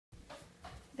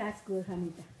That's good,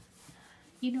 Juanita.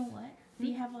 You know what? Do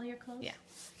you have all your clothes? Yeah.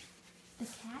 The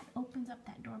cat opens up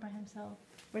that door by himself.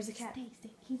 Where's the cat? Stay.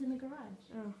 He's in the garage.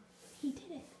 Oh. He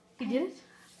did it. He did it?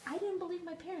 I didn't believe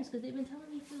my parents because they've been telling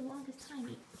me for the longest time.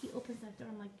 He opens that door.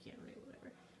 I'm like, yeah, right,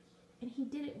 whatever. And he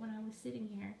did it when I was sitting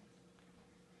here.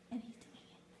 And he's doing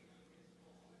it.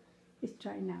 He's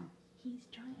trying now. He's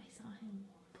trying. I saw him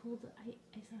pull the. I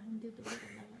saw him do the little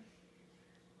lever.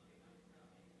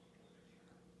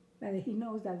 But he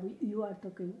knows that you are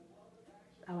talking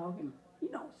about him. He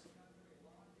knows.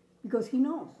 Because he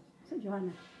knows. So,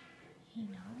 Johanna, He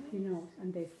knows. he knows.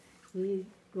 And he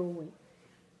go away.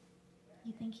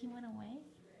 You think he went away?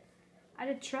 I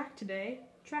did track today.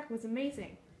 Track was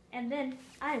amazing. And then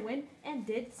I went and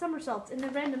did somersaults in the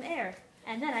random air.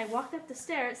 And then I walked up the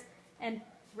stairs and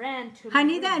ran to my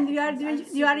Juanita, room and you are because I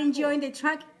was you are super enjoying cool. the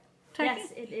tracking?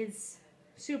 Yes, it is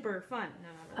super fun. No,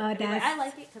 Oh, not really. Anyway, that's- I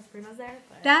like it because Prima's there.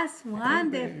 But That's Me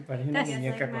wonderful. parece una That's, Yes,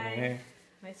 muñeca like con él.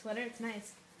 my sweater, it's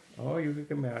nice. Oh, yo creo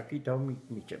que me ha quitado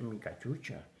mi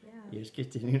cachucha. Yeah. Y es que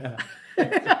tenía una...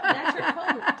 That's your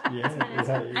coat.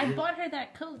 Yeah, I bought her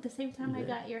that coat the same time I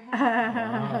got your hat.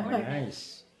 Ah,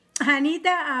 nice.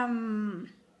 Juanita,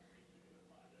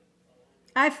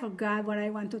 I forgot what I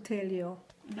want to tell you.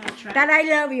 No track. That I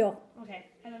love you. Okay,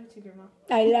 I love you too, Grandma.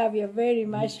 I love you very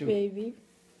much, too. baby.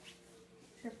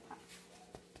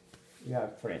 You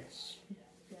have friends.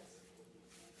 Yes.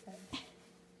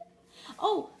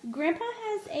 Oh, Grandpa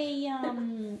has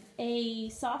a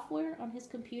software on his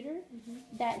computer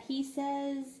that he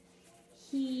says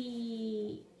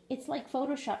it's like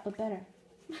Photoshop but better.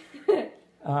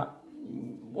 Ah,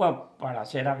 bueno, para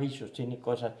hacer avisos tiene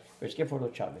cosas, pero es que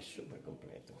Photoshop es súper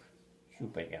completo,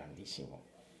 súper grandísimo.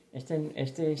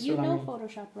 Este You know solamente,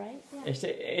 Photoshop, right?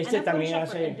 este I know también Photoshop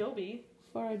for hace Adobe.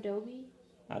 For Adobe.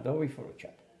 Adobe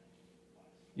Photoshop.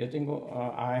 Yo tengo,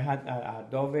 I had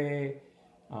Adobe,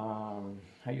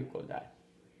 how you call that?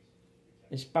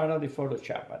 It's part of the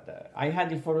Photoshop, but I had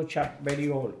the Photoshop very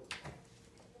old.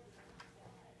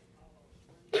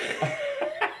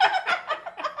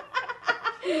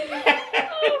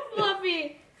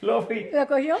 Fluffy! Fluffy. ¿Lo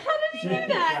cogió? Sí,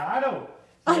 claro.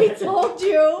 I told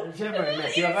you. Se me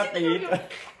metió gatito.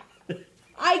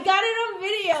 I got it on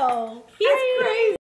video. He's crazy.